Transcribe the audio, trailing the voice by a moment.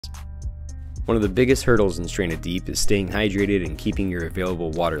One of the biggest hurdles in stranded deep is staying hydrated and keeping your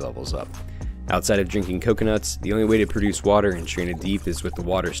available water levels up. Outside of drinking coconuts, the only way to produce water in stranded deep is with the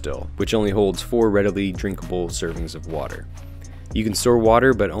water still, which only holds 4 readily drinkable servings of water. You can store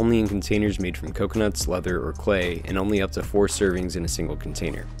water, but only in containers made from coconuts, leather, or clay, and only up to 4 servings in a single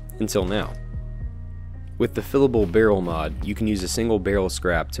container. Until now. With the Fillable Barrel mod, you can use a single barrel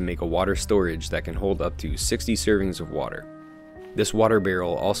scrap to make a water storage that can hold up to 60 servings of water. This water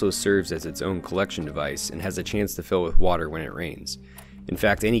barrel also serves as its own collection device and has a chance to fill with water when it rains. In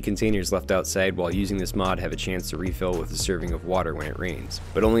fact, any containers left outside while using this mod have a chance to refill with a serving of water when it rains,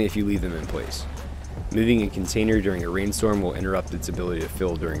 but only if you leave them in place. Moving a container during a rainstorm will interrupt its ability to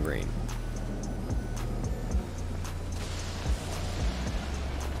fill during rain.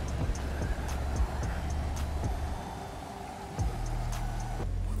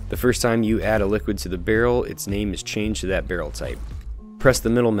 The first time you add a liquid to the barrel, its name is changed to that barrel type. Press the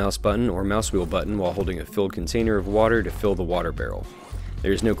middle mouse button or mouse wheel button while holding a filled container of water to fill the water barrel.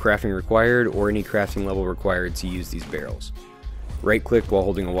 There is no crafting required or any crafting level required to use these barrels. Right-click while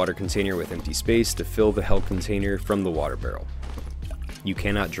holding a water container with empty space to fill the held container from the water barrel. You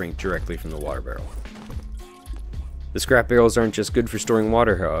cannot drink directly from the water barrel. The scrap barrels aren't just good for storing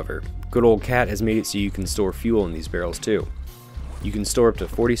water, however. Good old Cat has made it so you can store fuel in these barrels too. You can store up to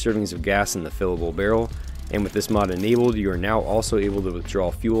 40 servings of gas in the fillable barrel, and with this mod enabled, you are now also able to withdraw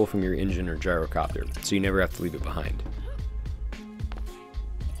fuel from your engine or gyrocopter, so you never have to leave it behind.